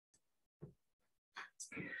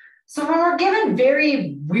So when we're given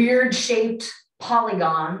very weird shaped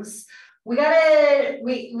polygons, we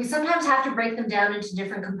sometimes have to break them down into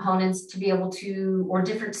different components to be able to, or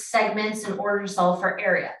different segments in order to solve for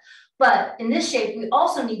area. But in this shape, we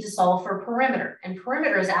also need to solve for perimeter, and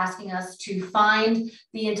perimeter is asking us to find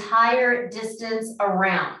the entire distance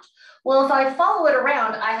around. Well, if I follow it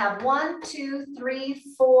around, I have 1, 2, 3,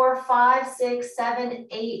 4, 5, 6, 7,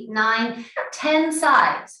 8, 9, 10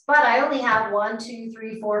 sides, but I only have 1, 2,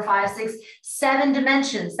 3, 4, 5, 6, 7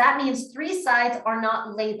 dimensions. That means 3 sides are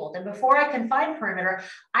not labeled. And before I can find perimeter,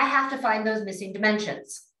 I have to find those missing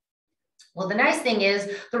dimensions. Well, the nice thing is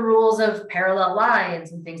the rules of parallel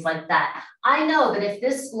lines and things like that. I know that if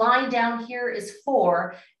this line down here is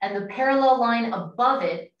 4 and the parallel line above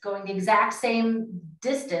it going the exact same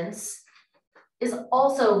distance is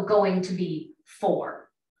also going to be 4.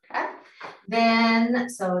 Okay. Then,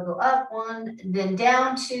 so we go up 1, then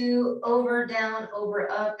down 2, over, down, over,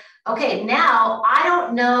 up. Okay, now I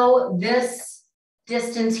don't know this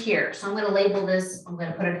distance here. So I'm going to label this, I'm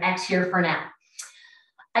going to put an X here for now.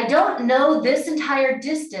 I don't know this entire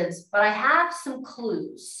distance, but I have some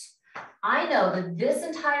clues. I know that this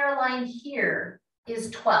entire line here is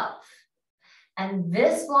 12. And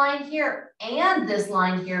this line here and this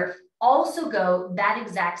line here also go that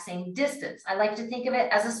exact same distance. I like to think of it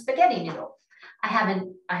as a spaghetti noodle. I have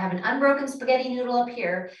an unbroken spaghetti noodle up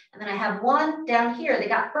here, and then I have one down here that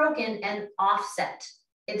got broken and offset.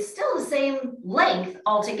 It's still the same length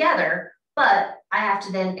altogether, but I have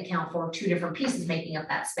to then account for 2 different pieces making up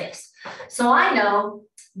that space. So I know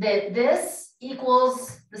that this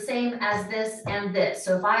equals the same as this and this.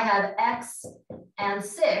 So if I have X and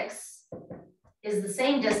 6 is the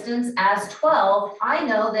same distance as 12, I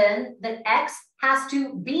know then that X has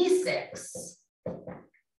to be 6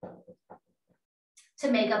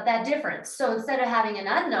 to make up that difference. So instead of having an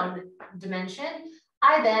unknown dimension,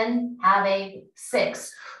 I then have a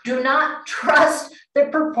 6. Do not trust the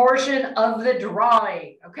proportion of the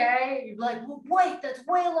drawing, okay? You're like, well, wait, that's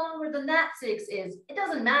way longer than that 6 is. It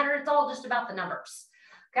doesn't matter, it's all just about the numbers,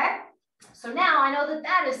 okay? So now I know that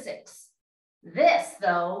that is 6. This,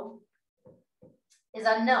 though, is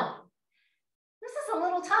unknown. This is a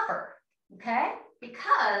little tougher, okay?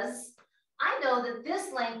 Because I know that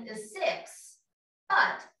this length is 6,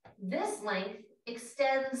 but this length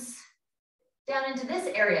extends down into this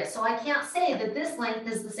area. So I can't say that this length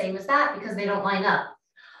is the same as that because they don't line up.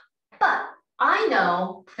 But I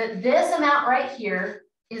know that this amount right here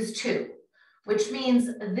is 2, which means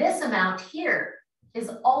this amount here is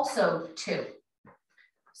also 2.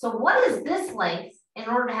 So what is this length in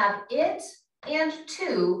order to have it and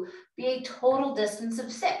 2 be a total distance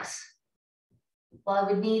of 6? Well, I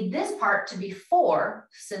would need this part to be 4,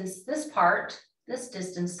 since this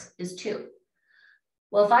distance is 2.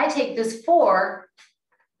 Well, if I take this 4,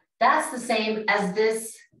 that's the same as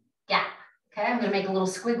this gap. Okay, I'm going to make a little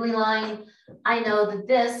squiggly line. I know that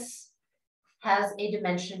this has a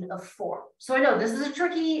dimension of 4. So I know this is a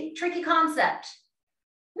tricky concept.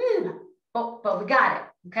 But we got it,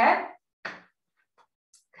 okay?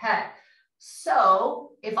 Okay,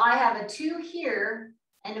 so if I have a 2 here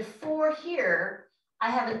and a 4 here, I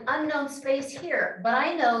have an unknown space here, but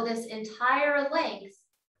I know this entire length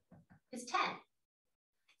is 10.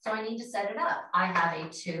 So I need to set it up. I have a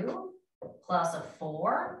 2 plus a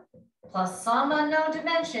 4 plus some unknown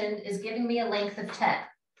dimension is giving me a length of 10.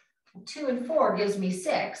 2 and 4 gives me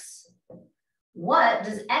 6. What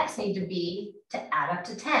does X need to be to add up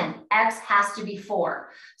to 10? X has to be 4.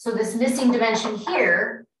 So this missing dimension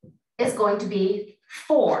here is going to be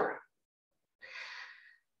 4.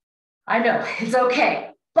 I know, it's okay.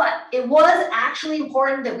 But it was actually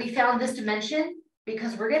important that we found this dimension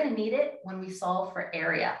because we're going to need it when we solve for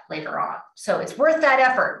area later on. So it's worth that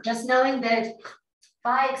effort. Just knowing that if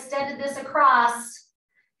I extended this across,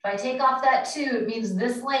 if I take off that 2, it means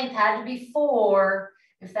this length had to be 4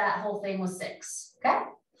 if that whole thing was 6. Okay?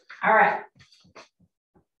 All right.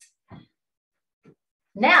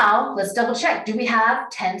 Now let's double check. Do we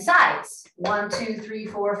have 10 sides? 1, 2, 3,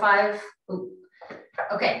 4, 5. Ooh.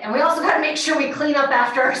 Okay, and we also got to make sure we clean up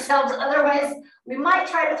after ourselves. Otherwise, we might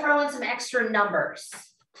try to throw in some extra numbers.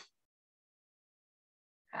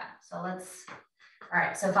 Okay, so all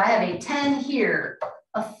right, so if I have a 10 here,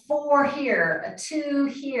 a 4 here, a 2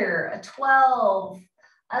 here, a 12,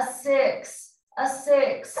 a 6, a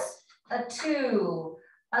 6, a 2,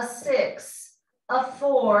 a 6, a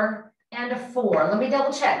 4, and a 4. Let me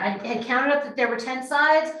double check. I had counted up that there were 10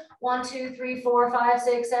 sides. 1, 2, 3, 4, 5,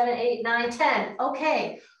 6, 7, 8, 9, 10.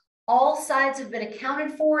 Okay, all sides have been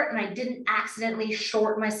accounted for and I didn't accidentally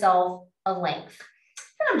short myself a length.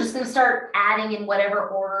 And I'm just going to start adding in whatever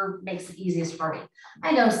order makes it easiest for me.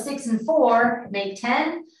 I know 6 and 4 make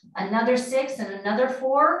 10, another 6 and another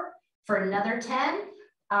 4 for another 10.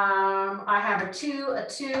 I have a 2,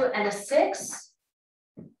 and a 6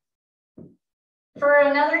 for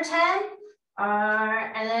another 10.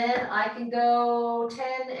 And then I can go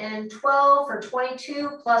 10 and 12 for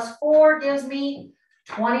 22 plus 4 gives me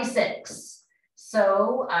 26.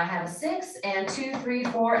 So I have a 6 and 2, 3,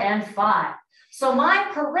 4, and 5. So my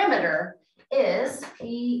perimeter is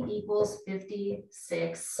P equals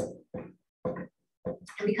 56. And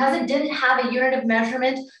because it didn't have a unit of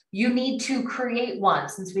measurement, you need to create one.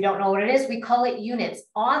 Since we don't know what it is, we call it units.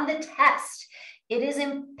 On the test, it is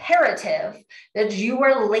imperative that you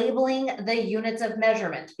are labeling the units of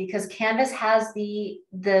measurement because Canvas has the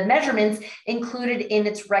measurements included in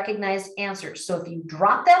its recognized answers. So if you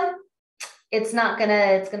drop them, it's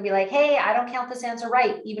gonna be like, hey, I don't count this answer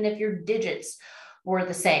right, even if your digits were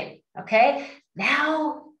the same, okay?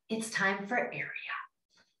 Now it's time for area.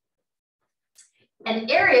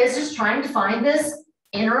 And area is just trying to find this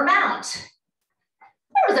inner amount.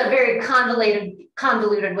 There was a very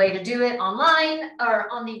convoluted way to do it online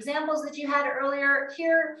or on the examples that you had earlier.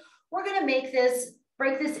 Here, we're gonna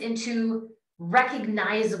break this into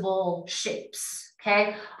recognizable shapes,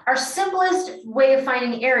 okay? Our simplest way of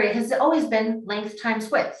finding area has always been length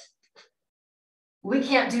times width. We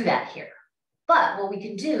can't do that here. But what we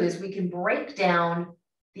can do is we can break down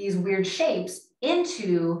these weird shapes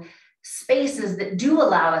into spaces that do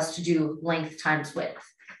allow us to do length times width.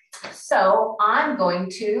 So I'm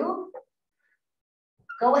going to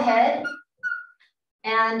go ahead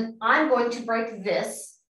and I'm going to break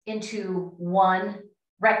this into one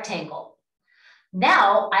rectangle.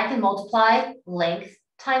 Now I can multiply length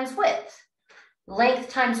times width. Length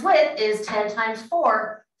times width is 10 times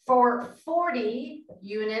 4 for 40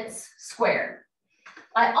 units squared.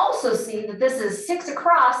 I also see that this is 6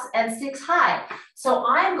 across and 6 high. So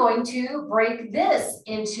I'm going to break this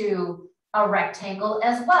into a rectangle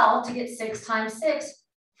as well to get 6 times 6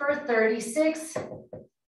 for 36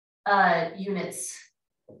 units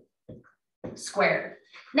squared.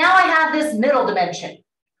 Now I have this middle dimension.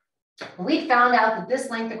 We found out that this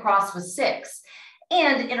length across was 6.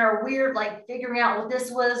 And in our weird, like figuring out what this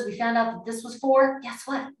was, we found out that this was 4. Guess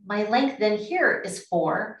what? My length then here is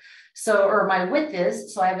 4. So, or my width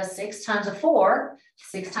is, so I have a 6 times a 4.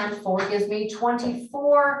 6 times 4 gives me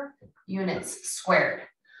 24 units squared.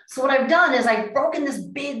 So what I've done is I've broken this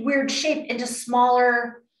big weird shape into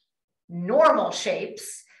smaller normal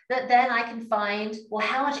shapes that then I can find, well,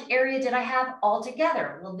 how much area did I have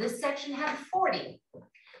altogether? Well, this section had 40.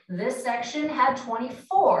 This section had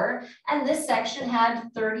 24, and this section had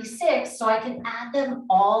 36, so I can add them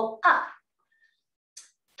all up.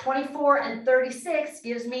 24 and 36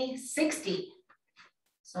 gives me 60.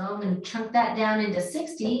 So I'm going to chunk that down into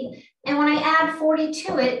 60, and when I add 40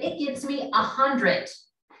 to it, it gives me 100.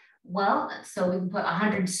 Well, so we can put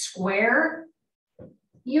 100 square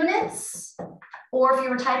units, or if you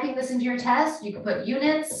were typing this into your test, you could put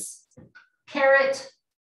units, caret,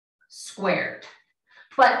 squared.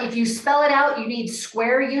 But if you spell it out, you need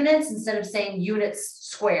square units instead of saying units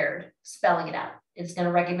squared, spelling it out. It's going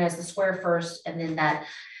to recognize the square first and then that,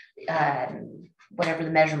 whatever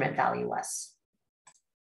the measurement value was.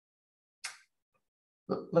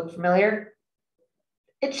 Look familiar?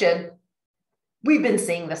 It should. We've been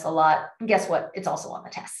seeing this a lot. And guess what? It's also on the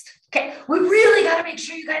test. Okay, we really got to make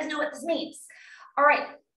sure you guys know what this means. All right,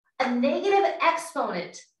 a negative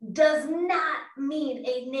exponent does not mean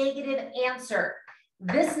a negative answer.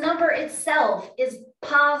 This number itself is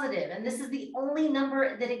positive, and this is the only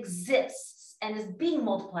number that exists and is being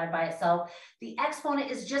multiplied by itself. The exponent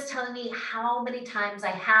is just telling me how many times I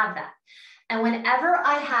have that. And whenever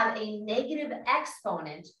I have a negative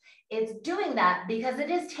exponent, it's doing that because it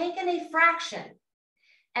has taken a fraction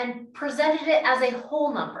and presented it as a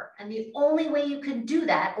whole number. And the only way you can do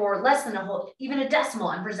that, or less than a whole, even a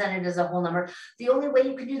decimal and present it as a whole number, the only way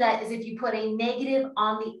you can do that is if you put a negative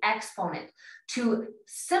on the exponent. To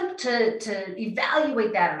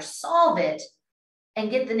evaluate that or solve it and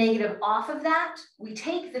get the negative off of that, we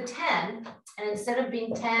take the 10, and instead of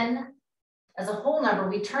being 10 as a whole number,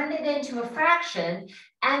 we turn it into a fraction,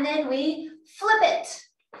 and then we flip it.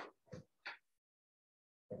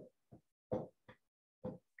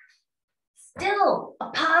 Still,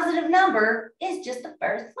 a positive number is just the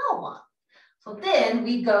first small one. So then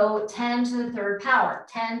we go 10 to the third power,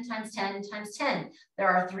 10 times 10 times 10. There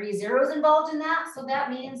are 3 zeros involved in that, so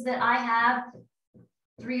that means that I have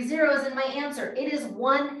 3 zeros in my answer. It is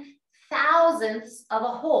 1/1000th of a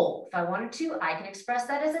whole. If I wanted to, I can express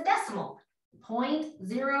that as a decimal,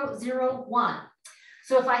 0.001.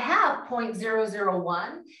 So if I have 0.001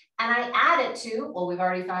 and I add it to, well, we've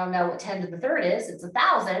already found out what 10 to the third is, it's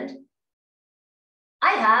 1,000. I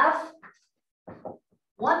have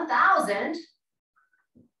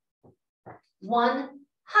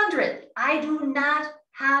 1,100. I do not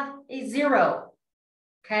have a zero,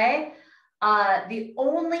 okay? The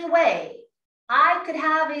only way I could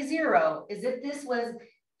have a zero is if this was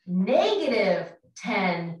negative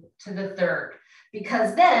 10 to the third,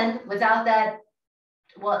 because then without that,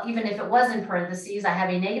 well, even if it was in parentheses, I have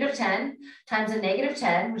a negative 10 times a negative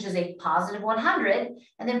 10, which is a positive 100,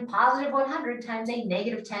 and then positive 100 times a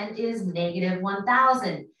negative 10 is negative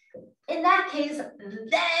 1,000. In that case,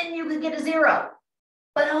 then you could get a zero,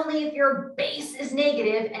 but only if your base is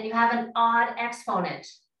negative and you have an odd exponent.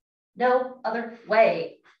 No other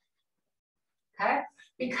way. Okay,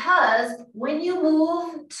 because when you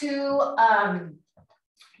move to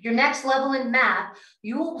your next level in math,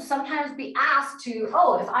 you will sometimes be asked to,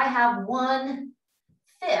 oh, if I have 1/5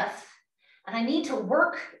 and I need to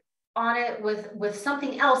work on it with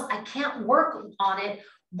something else, I can't work on it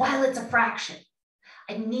while it's a fraction.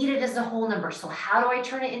 I need it as a whole number. So how do I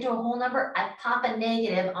turn it into a whole number? I pop a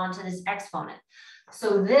negative onto this exponent.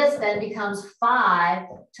 So this then becomes 5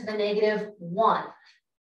 to the negative 1.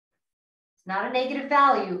 It's not a negative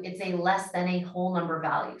value, it's a less than a whole number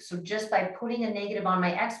value. So just by putting a negative on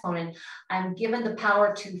my exponent, I'm given the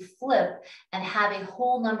power to flip and have a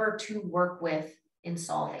whole number to work with in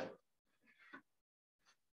solving.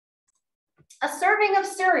 A serving of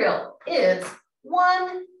cereal is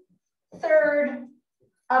 1/3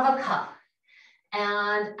 of a cup.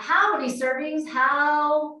 And how many servings?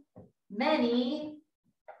 How many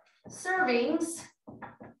servings?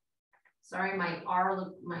 Sorry, my R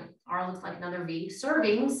looks like another V.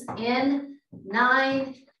 Servings in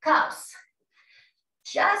 9 cups.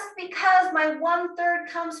 Just because my 1/3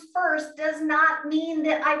 comes first does not mean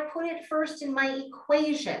that I put it first in my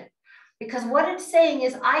equation. Because what it's saying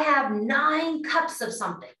is I have 9 cups of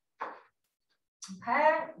something.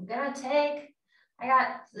 Okay, I'm gonna take, I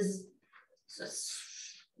got this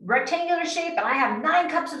rectangular shape and I have 9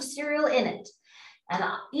 cups of cereal in it. And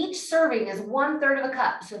each serving is 1/3 of a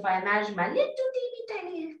cup. So if I imagine my little teeny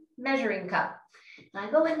tiny measuring cup, and I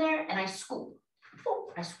go in there and I scoop. Oh,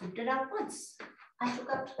 I scooped it out once. I took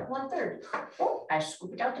out 1/3. Oh, I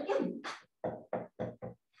scoop it out again.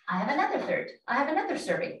 I have another third. I have another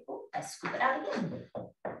serving. Oh, I scoop it out again.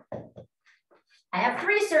 I have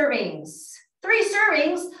 3 servings. 3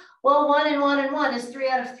 servings. Well, 1 and 1 and 1 is 3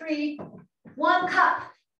 out of 3. 1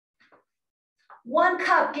 cup. 1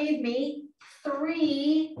 cup gave me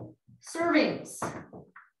 3 servings.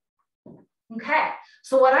 Okay,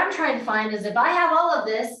 so what I'm trying to find is if I have all of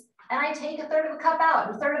this and I take 1/3 of a cup out,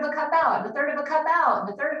 and 1/3 of a cup out, and 1/3 of a cup out, and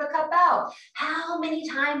 1/3 of a cup out, how many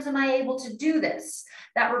times am I able to do this?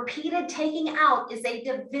 That repeated taking out is a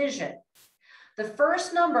division. The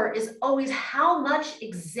first number is always how much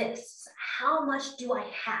exists. How much do I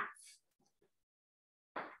have?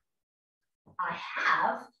 I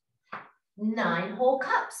have 9 whole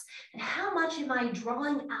cups. And how much am I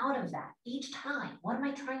drawing out of that each time? What am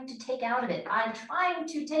I trying to take out of it? I'm trying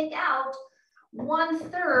to take out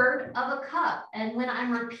 1/3 of a cup. And when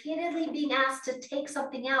I'm repeatedly being asked to take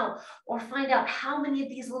something out or find out how many of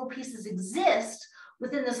these little pieces exist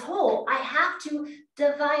within this whole, I have to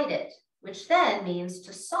divide it, which then means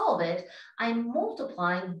to solve it, I'm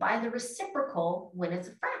multiplying by the reciprocal when it's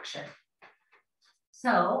a fraction.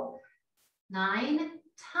 So 9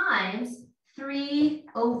 times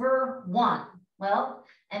 3/1. Well,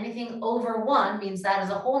 anything over 1 means that is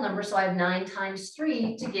a whole number. So I have 9 times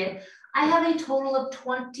 3 to get, I have a total of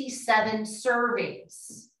 27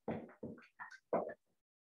 servings.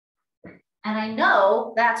 And I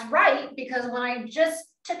know that's right because when I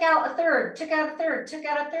just took out 1/3, took out 1/3, took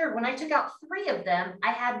out 1/3, when I took out 3 of them,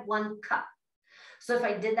 I had 1 cup. So if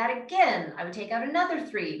I did that again, I would take out another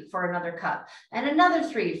 3 for another cup and another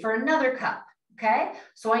 3 for another cup. Okay,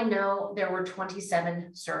 so I know there were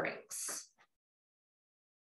 27 servings.